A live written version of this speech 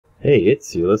Hey,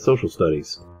 it's Sela Social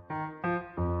Studies.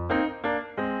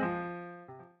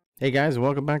 Hey guys,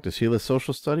 welcome back to Sela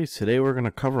Social Studies. Today we're going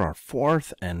to cover our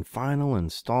fourth and final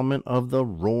installment of the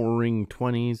Roaring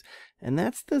Twenties, and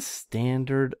that's the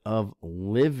standard of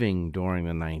living during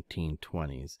the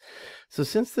 1920s. So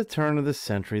since the turn of the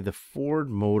century, the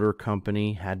Ford Motor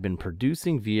Company had been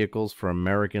producing vehicles for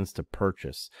Americans to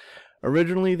purchase.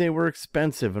 Originally, they were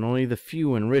expensive and only the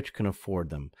few and rich can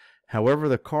afford them. However,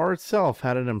 the car itself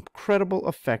had an incredible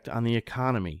effect on the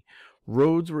economy.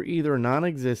 Roads were either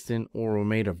non-existent or were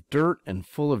made of dirt and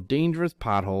full of dangerous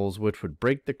potholes which would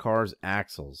break the car's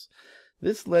axles.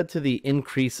 This led to the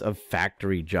increase of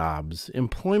factory jobs.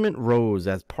 Employment rose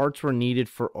as parts were needed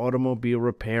for automobile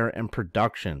repair and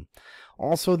production.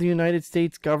 Also, the United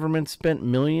States government spent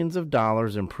millions of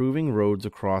dollars improving roads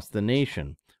across the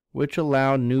nation, which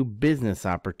allowed new business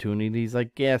opportunities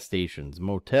like gas stations,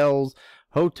 motels,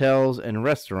 hotels, and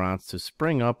restaurants to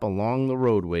spring up along the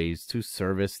roadways to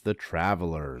service the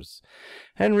travelers.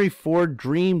 Henry Ford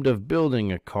dreamed of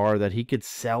building a car that he could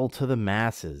sell to the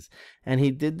masses, and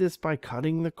he did this by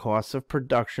cutting the costs of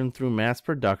production through mass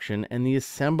production and the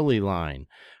assembly line.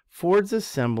 Ford's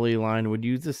assembly line would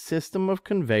use a system of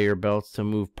conveyor belts to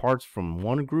move parts from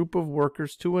one group of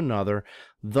workers to another,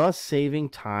 thus saving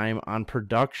time on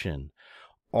production.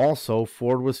 Also,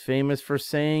 Ford was famous for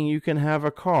saying you can have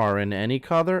a car in any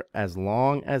color as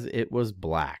long as it was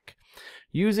black.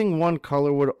 Using one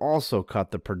color would also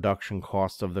cut the production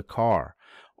cost of the car.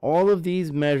 All of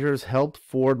these measures helped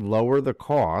Ford lower the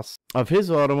cost of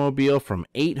his automobile from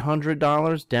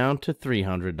 $800 down to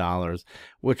 $300,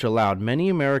 which allowed many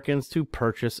Americans to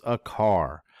purchase a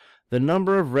car. The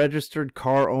number of registered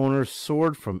car owners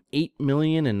soared from 8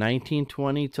 million in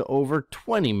 1920 to over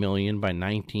 20 million by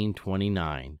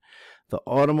 1929. The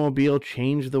automobile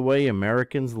changed the way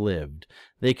Americans lived.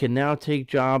 They could now take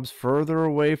jobs further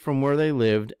away from where they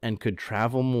lived and could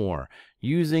travel more,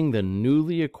 using the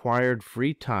newly acquired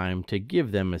free time to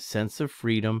give them a sense of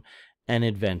freedom and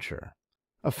adventure.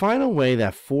 A final way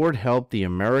that Ford helped the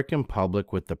American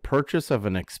public with the purchase of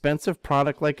an expensive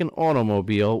product like an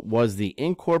automobile was the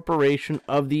incorporation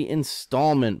of the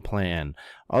installment plan,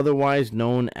 otherwise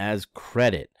known as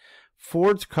credit.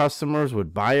 Ford's customers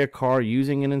would buy a car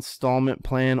using an installment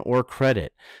plan or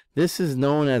credit. This is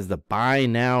known as the buy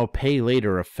now, pay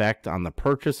later effect on the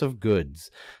purchase of goods.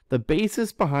 The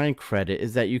basis behind credit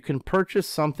is that you can purchase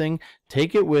something,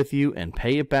 take it with you, and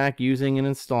pay it back using an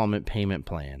installment payment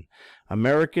plan.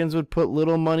 Americans would put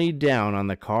little money down on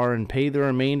the car and pay the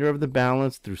remainder of the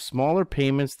balance through smaller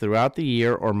payments throughout the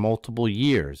year or multiple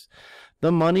years.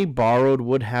 The money borrowed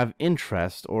would have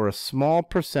interest or a small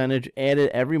percentage added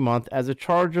every month as a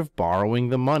charge of borrowing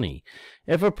the money.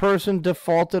 If a person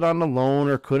defaulted on the loan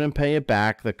or couldn't pay it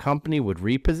back, the company would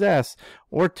repossess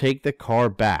or take the car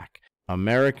back.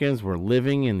 Americans were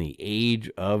living in the age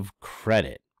of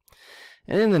credit.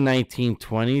 And in the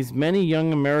 1920s, many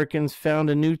young Americans found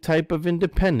a new type of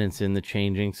independence in the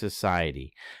changing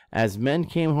society. As men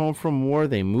came home from war,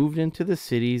 they moved into the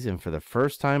cities, and for the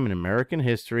first time in American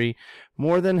history,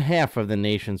 more than half of the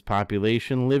nation's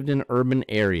population lived in urban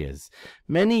areas.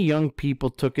 Many young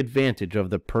people took advantage of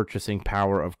the purchasing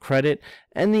power of credit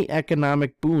and the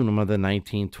economic boom of the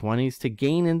 1920s to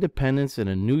gain independence, and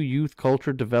a new youth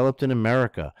culture developed in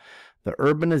America. The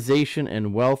urbanization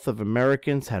and wealth of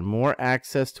Americans had more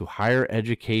access to higher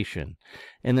education.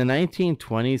 In the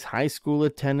 1920s, high school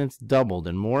attendance doubled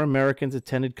and more Americans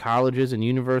attended colleges and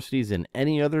universities than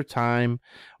any other time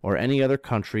or any other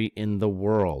country in the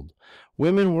world.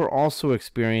 Women were also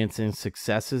experiencing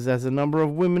successes as the number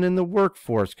of women in the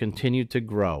workforce continued to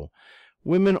grow.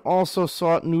 Women also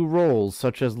sought new roles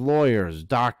such as lawyers,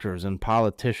 doctors, and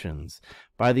politicians.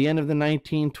 By the end of the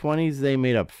 1920s, they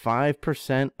made up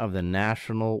 5% of the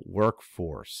national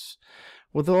workforce.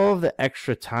 With all of the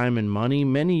extra time and money,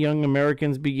 many young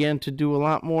Americans began to do a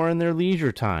lot more in their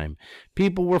leisure time.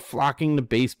 People were flocking to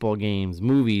baseball games,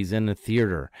 movies, and the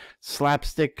theater.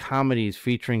 Slapstick comedies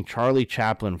featuring Charlie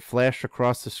Chaplin flashed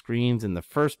across the screens, and the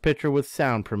first picture with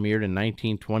sound premiered in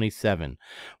 1927.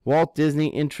 Walt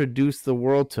Disney introduced the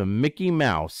world to Mickey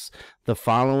Mouse the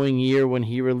following year when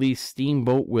he released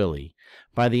Steamboat Willie.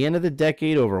 By the end of the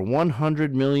decade, over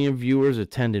 100 million viewers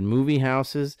attended movie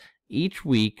houses each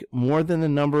week, more than the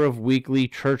number of weekly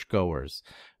churchgoers.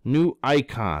 New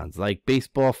icons like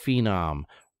baseball phenom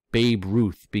Babe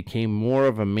Ruth became more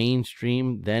of a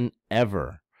mainstream than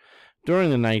ever.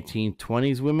 During the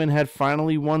 1920s, women had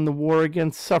finally won the war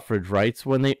against suffrage rights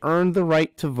when they earned the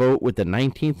right to vote with the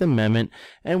 19th Amendment,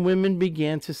 and women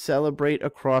began to celebrate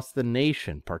across the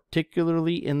nation,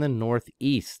 particularly in the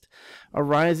Northeast.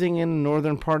 Arising in the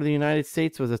northern part of the United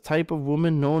States was a type of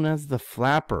woman known as the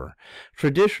flapper.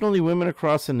 Traditionally, women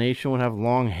across the nation would have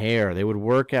long hair, they would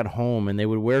work at home, and they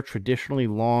would wear traditionally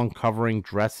long covering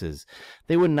dresses.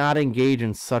 They would not engage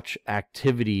in such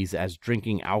activities as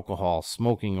drinking alcohol,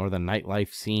 smoking, or the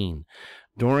nightlife scene.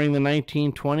 During the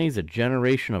 1920s, a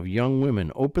generation of young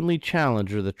women openly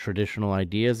challenged the traditional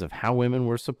ideas of how women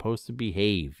were supposed to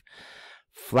behave.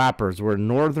 Flappers were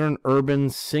northern, urban,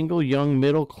 single young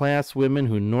middle-class women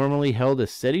who normally held a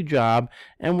steady job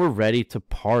and were ready to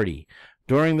party.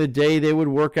 During the day, they would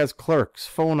work as clerks,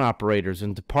 phone operators,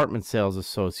 and department sales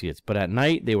associates, but at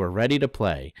night, they were ready to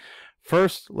play.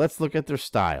 First, let's look at their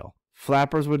style.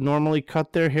 Flappers would normally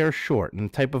cut their hair short in a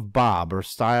type of bob or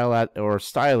style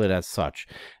it as such,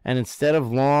 and instead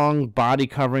of long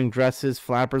body-covering dresses,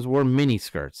 flappers wore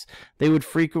miniskirts. They would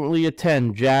frequently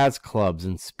attend jazz clubs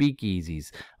and speakeasies,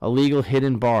 illegal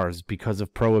hidden bars because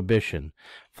of prohibition.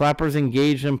 Flappers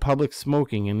engaged in public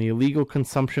smoking and the illegal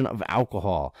consumption of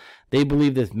alcohol. They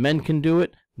believed if men can do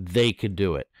it, they could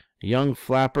do it. Young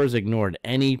flappers ignored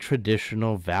any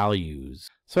traditional values.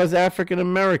 So as African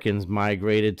Americans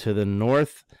migrated to the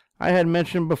North, I had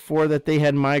mentioned before that they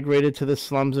had migrated to the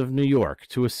slums of New York,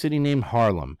 to a city named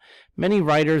Harlem. Many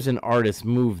writers and artists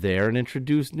moved there and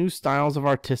introduced new styles of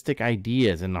artistic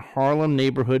ideas, and the Harlem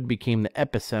neighborhood became the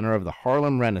epicenter of the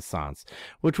Harlem Renaissance,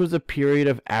 which was a period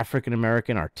of African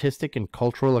American artistic and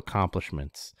cultural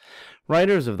accomplishments.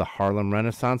 Writers of the Harlem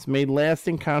Renaissance made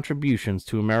lasting contributions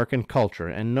to American culture,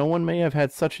 and no one may have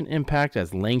had such an impact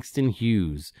as Langston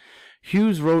Hughes.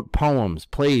 Hughes wrote poems,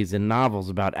 plays, and novels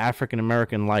about African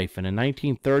American life, and in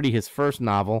 1930 his first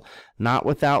novel, Not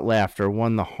Without Laughter,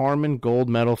 won the Harmon Gold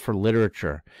Medal for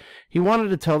Literature. He wanted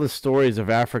to tell the stories of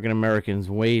African Americans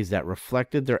in ways that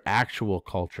reflected their actual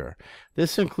culture.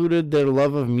 This included their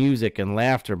love of music and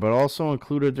laughter, but also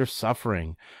included their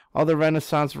suffering. Other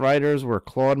Renaissance writers were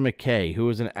Claude McKay, who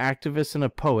was an activist and a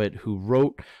poet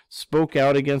who spoke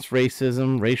out against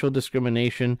racism, racial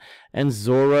discrimination, and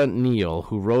Zora Neale,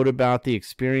 who wrote about the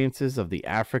experiences of the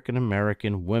African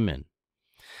American women.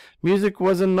 Music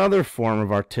was another form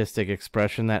of artistic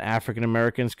expression that African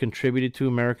Americans contributed to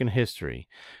American history.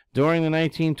 During the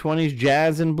 1920s,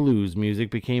 jazz and blues music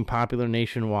became popular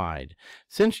nationwide.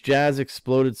 Since jazz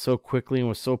exploded so quickly and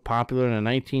was so popular in the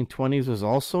 1920s, was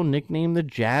also nicknamed the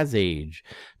Jazz Age.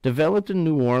 Developed in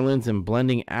New Orleans and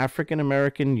blending African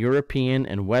American, European,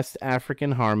 and West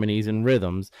African harmonies and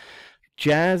rhythms,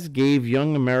 jazz gave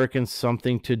young Americans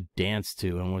something to dance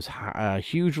to and was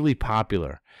hugely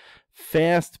popular.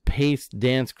 Fast-paced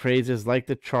dance crazes like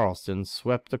the Charleston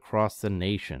swept across the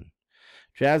nation.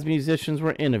 Jazz musicians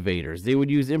were innovators. They would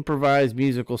use improvised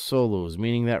musical solos,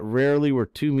 meaning that rarely were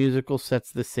two musical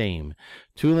sets the same.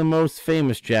 Two of the most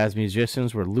famous jazz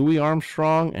musicians were Louis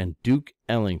Armstrong and Duke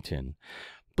Ellington.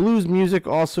 Blues music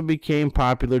also became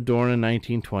popular during the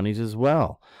 1920s as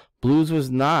well. Blues was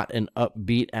not as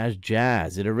upbeat as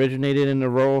jazz. It originated in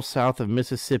the rural south of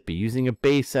Mississippi, using a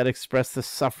bass that expressed the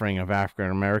suffering of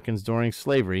African Americans during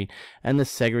slavery and the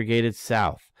segregated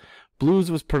South.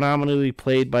 Blues was predominantly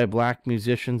played by black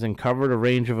musicians and covered a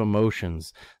range of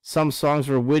emotions. Some songs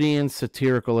were witty and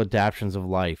satirical adaptations of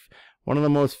life. One of the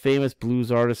most famous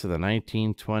blues artists of the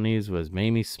 1920s was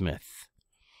Mamie Smith.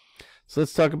 So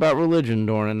let's talk about religion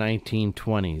during the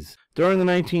 1920s. During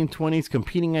the 1920s,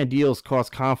 competing ideals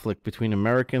caused conflict between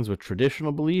Americans with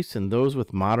traditional beliefs and those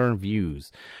with modern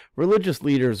views. Religious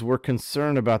leaders were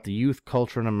concerned about the youth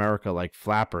culture in America, like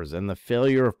flappers, and the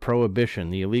failure of prohibition,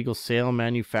 the illegal sale,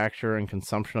 manufacture, and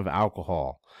consumption of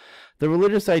alcohol. The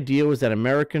religious idea was that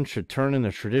Americans should turn in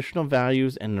their traditional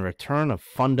values and the return of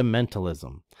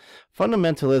fundamentalism.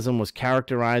 Fundamentalism was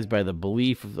characterized by the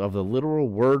belief of the literal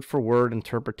word-for-word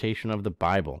interpretation of the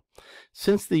Bible.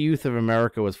 Since the youth of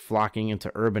America was flocking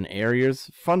into urban areas,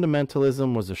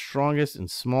 fundamentalism was the strongest in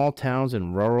small towns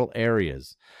and rural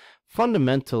areas.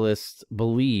 Fundamentalists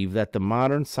believe that the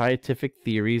modern scientific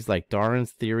theories like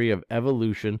Darwin's theory of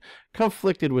evolution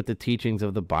conflicted with the teachings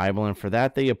of the Bible, and for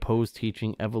that they opposed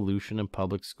teaching evolution in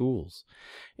public schools.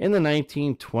 In the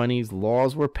 1920s,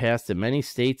 laws were passed in many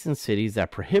states and cities that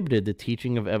prohibited the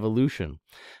teaching of evolution.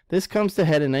 This comes to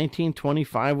head in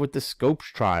 1925 with the Scopes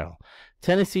trial.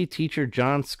 Tennessee teacher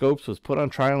John Scopes was put on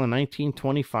trial in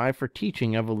 1925 for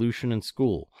teaching evolution in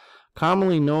school.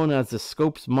 Commonly known as the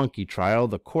Scopes Monkey Trial,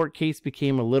 the court case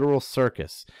became a literal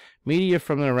circus. Media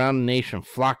from around the nation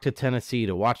flocked to Tennessee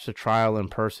to watch the trial in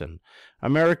person.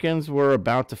 Americans were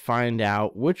about to find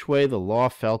out which way the law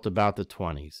felt about the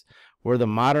 20s. Were the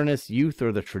modernist youth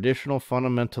or the traditional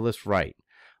fundamentalist right?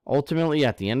 Ultimately,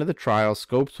 at the end of the trial,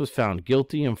 Scopes was found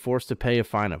guilty and forced to pay a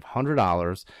fine of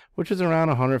 $100, which is around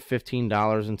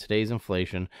 $115 in today's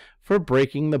inflation, for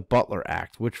breaking the Butler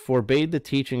Act, which forbade the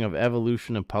teaching of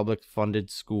evolution in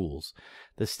public-funded schools.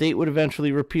 The state would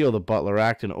eventually repeal the Butler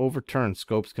Act and overturn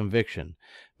Scopes' conviction.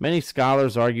 Many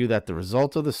scholars argue that the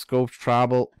result of the Scopes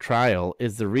trial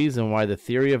is the reason why the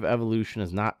theory of evolution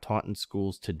is not taught in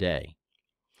schools today.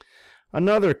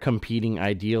 Another competing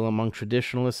ideal among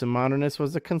traditionalists and modernists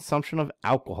was the consumption of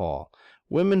alcohol.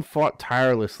 Women fought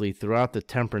tirelessly throughout the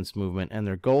temperance movement, and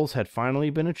their goals had finally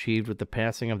been achieved with the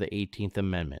passing of the 18th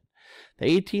Amendment. The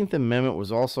 18th Amendment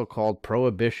was also called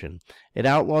Prohibition. It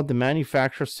outlawed the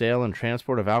manufacture, sale, and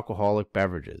transport of alcoholic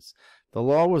beverages. The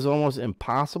law was almost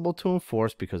impossible to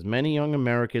enforce because many young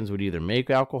Americans would either make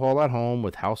alcohol at home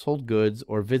with household goods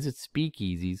or visit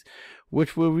speakeasies,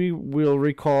 which we will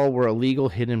recall were illegal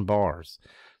hidden bars.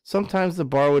 Sometimes the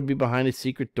bar would be behind a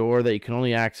secret door that you can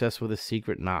only access with a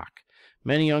secret knock.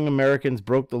 Many young Americans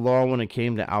broke the law when it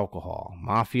came to alcohol.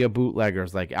 Mafia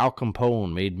bootleggers like Al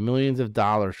Capone made millions of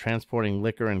dollars transporting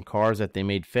liquor in cars that they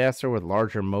made faster with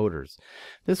larger motors.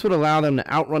 This would allow them to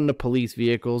outrun the police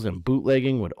vehicles, and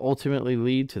bootlegging would ultimately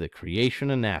lead to the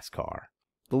creation of NASCAR.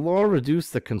 The law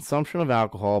reduced the consumption of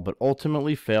alcohol, but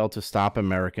ultimately failed to stop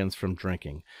Americans from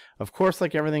drinking. Of course,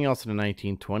 like everything else in the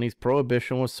 1920s,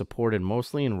 Prohibition was supported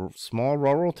mostly in small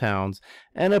rural towns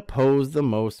and opposed the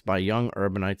most by young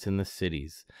urbanites in the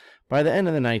cities. By the end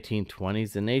of the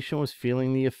 1920s, the nation was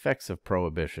feeling the effects of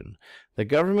Prohibition. The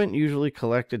government usually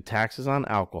collected taxes on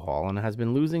alcohol and has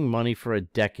been losing money for a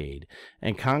decade,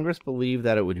 and Congress believed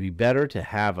that it would be better to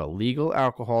have a legal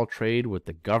alcohol trade with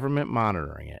the government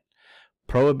monitoring it.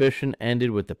 Prohibition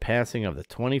ended with the passing of the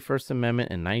 21st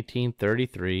Amendment in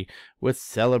 1933, with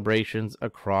celebrations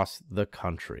across the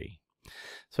country.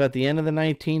 So at the end of the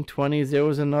 1920s, there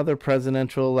was another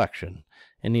presidential election.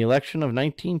 In the election of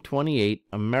 1928,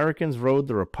 Americans rode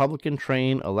the Republican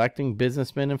train, electing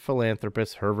businessman and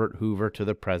philanthropist Herbert Hoover to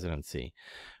the presidency.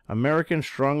 Americans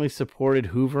strongly supported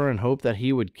Hoover and hoped that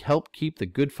he would help keep the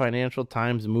good financial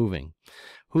times moving.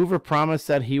 Hoover promised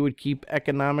that he would keep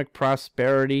economic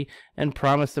prosperity and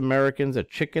promised Americans a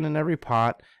chicken in every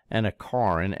pot and a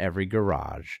car in every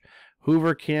garage.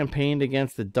 Hoover campaigned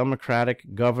against the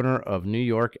Democratic governor of New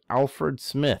York, Alfred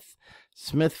Smith.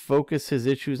 Smith focused his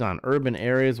issues on urban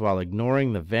areas while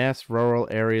ignoring the vast rural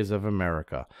areas of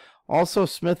America. Also,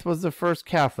 Smith was the first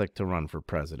Catholic to run for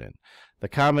president. The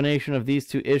combination of these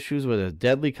two issues was a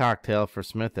deadly cocktail for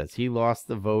Smith as he lost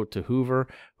the vote to Hoover,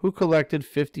 who collected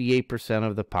 58%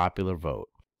 of the popular vote.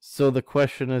 So the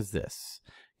question is this: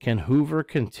 can Hoover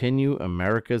continue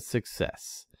America's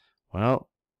success? Well,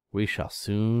 we shall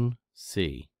soon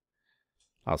see.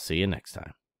 I'll see you next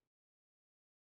time.